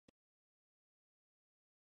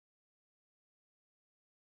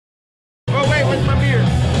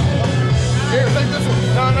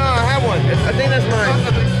I think that's mine.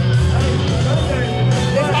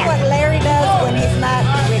 This is what Larry does when he's not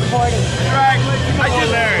recording.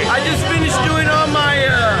 I just finished doing all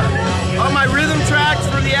my rhythm tracks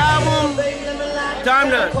for the album. Time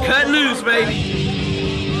to cut loose, baby.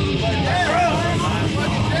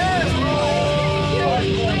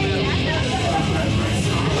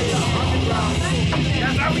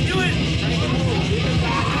 That's how we do it.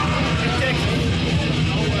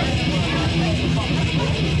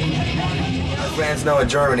 Fans know in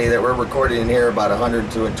Germany that we're recording in here about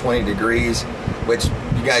 120 degrees, which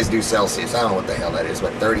you guys do Celsius. I don't know what the hell that is,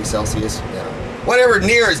 but 30 Celsius? You know, whatever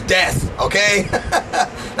near is death, okay?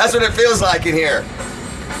 That's what it feels like in here.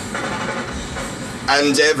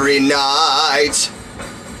 And every night,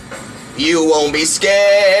 you won't be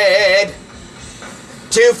scared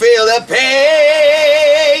to feel the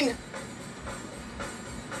pain.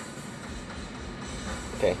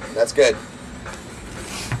 Okay, that's good.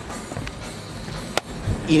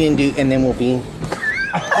 You didn't do, and then we'll be.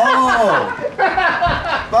 Oh!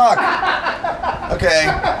 Fuck. Okay,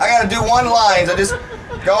 I gotta do one line, so just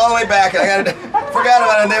go all the way back, and I gotta, forgot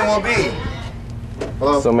about it, and then we'll be.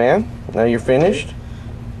 Hello. So, man, now you're finished.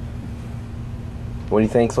 What do you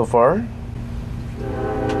think so far?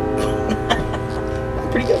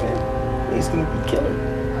 Pretty good, man. He's gonna be killer.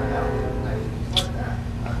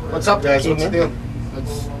 What's up, guys? What's the deal?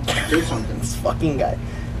 Let's do something. This fucking guy.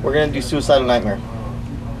 We're gonna do Suicidal Nightmare.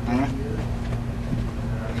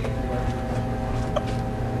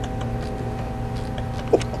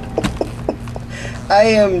 I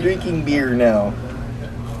am drinking beer now.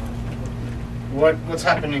 What's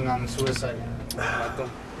happening on Suicide?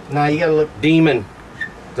 Nah, you gotta look. Demon.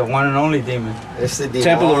 The one and only demon. It's the demon.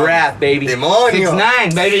 Temple of Wrath, baby. Demonio.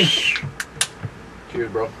 6'9", baby.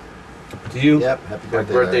 Cheers, bro. To you. Yep. Happy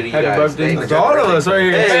birthday. Birthday to you Happy guys. birthday Thank to you. all of us right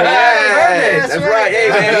here. Hey, that's right.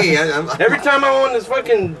 Hey, man. Every time I'm on this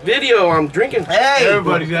fucking video, I'm drinking. Hey!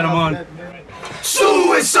 Everybody's got them on.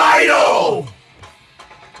 Suicidal!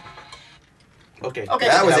 Okay.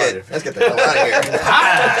 That was it. Let's get the hell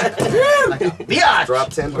out of here. Biatch! Drop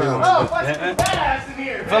 10 pounds. Oh, fucking badass in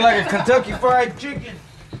here. Felt like a Kentucky Fried Chicken.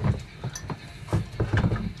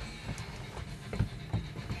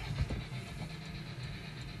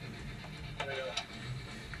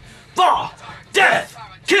 Fall, death,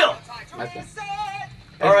 kill.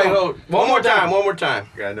 All right, go. One more time. One more time.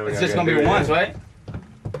 It's just gonna be once, right?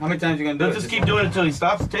 How many times you gonna do it? Just keep doing it until he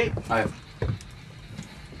stops the tape. All right.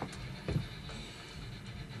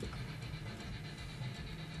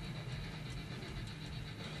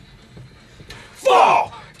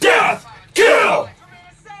 Fall, death, kill.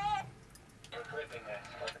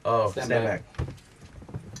 Oh, stand back.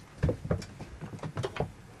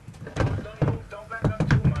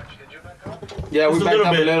 Yeah, we Just a backed little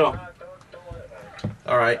up a bit. little.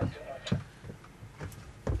 All right.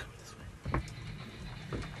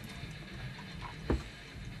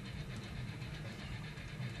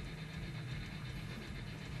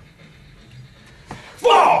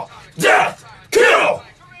 Fall, death, kill.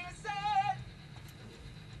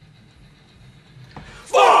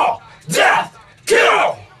 Fall, death,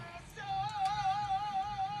 kill.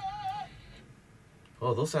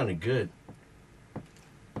 Oh, those sounded good.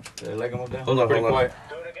 Like them down. Hold on, Pretty hold on. quiet.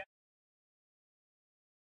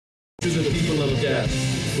 To the people of death,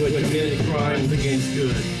 who had committed crimes against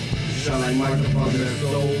good, shall I mark upon their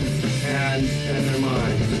souls, hands, and their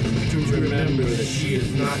minds, to remember that she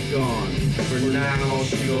is not gone, for now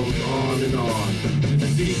she goes on and on, to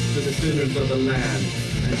seek for the sinners of the land,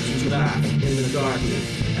 and to laugh in the darkness,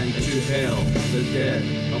 and to hail the dead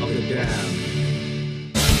of the damned.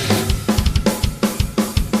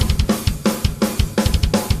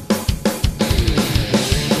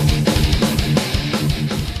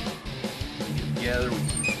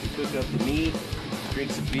 Cook up the meat,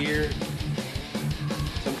 drink some beer.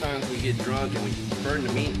 Sometimes we get drunk and we burn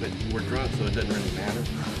the meat, but we're drunk, so it doesn't really matter.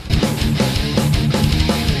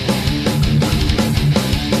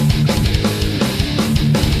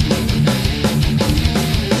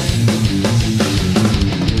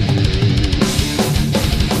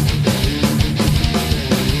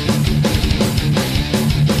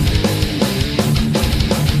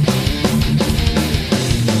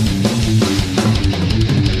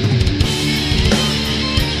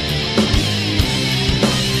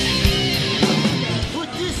 Put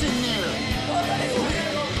this in there.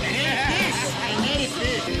 And this.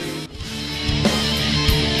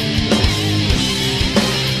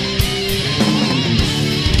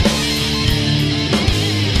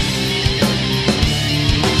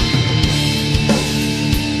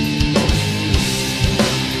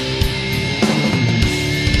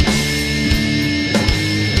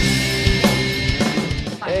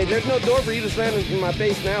 for you to slam in my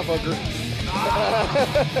face now, fucker.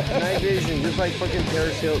 Night vision, just like fucking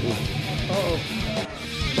Paris Hilton. Uh-oh.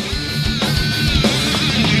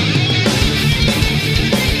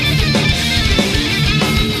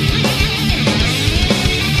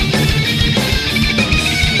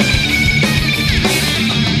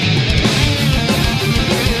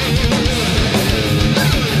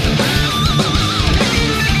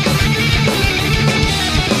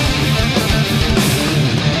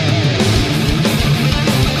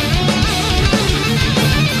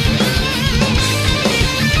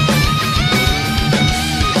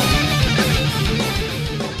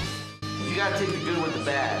 Take the good with the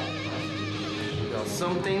bad. You know,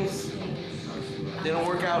 some things, they don't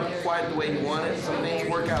work out quite the way you want it. Some things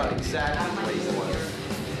work out exactly the way you want it.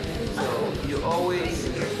 So you always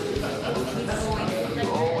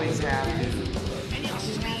have to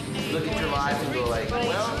look at your life and go like,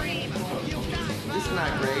 well, this is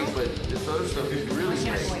not great, but this other stuff is really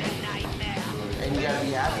great. And you gotta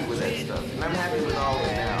be happy with that stuff. And I'm happy with all of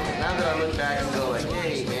it now. Now that I look back and go like,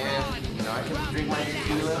 hey man, you know, I can drink my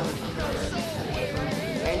tequila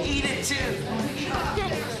and eat it too.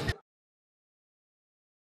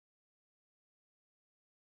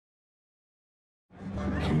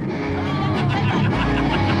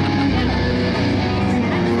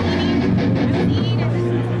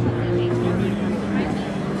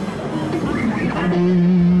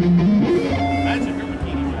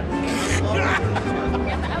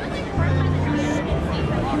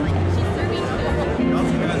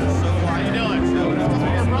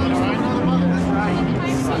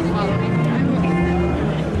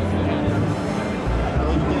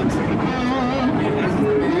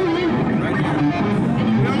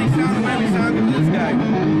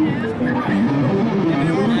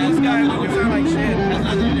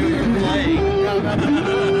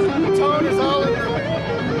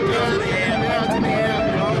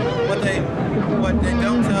 What they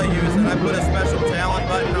don't tell you is that I put a special talent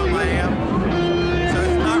button on my amp, so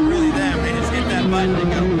it's not really them. They just hit that button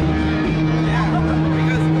and go. Yeah,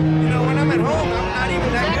 because you know when I'm at home, I'm not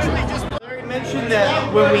even that good. They just. Larry mentioned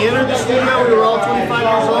that when we entered the studio, we were all 25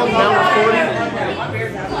 years old. Now we're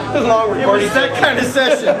 40. Long recording. It was that kind of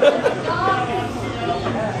session. It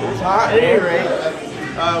was hot. At any rate,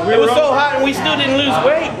 it was so hot and we still didn't lose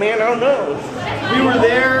weight, man. I don't know. We were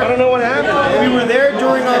there. I don't know what happened, man. We were there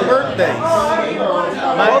during our birthdays.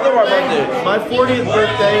 Both of our birthdays. My 40th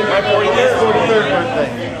birthday, my 43rd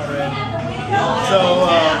birthday. So,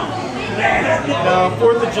 you know,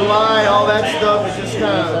 4th of July, all that stuff is just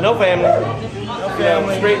kind of... No family. No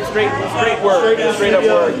family. Straight work. Straight up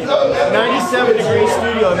work. 97 degree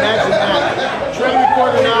studio, imagine that. Trying to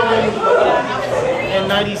record an album in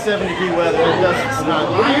 97 degree weather. It doesn't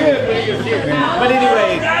not. But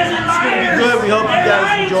anyway, it's going to be good. We hope you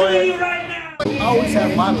guys enjoy it. I always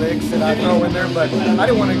have my licks that I throw in there, but I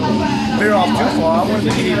didn't want to veer off too far. I wanted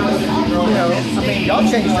to keep, you know, I mean, y'all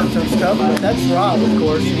changed up some stuff, but that's Rob, of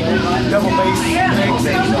course, you know, double bass mix,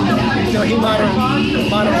 you know, he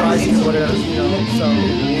modernizes whatever, you know, so,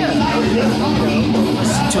 yeah.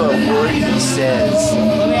 Listen to a word he says.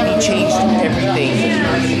 He changed everything.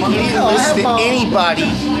 He didn't listen to anybody.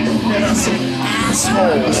 He's an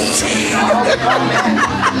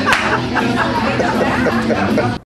asshole.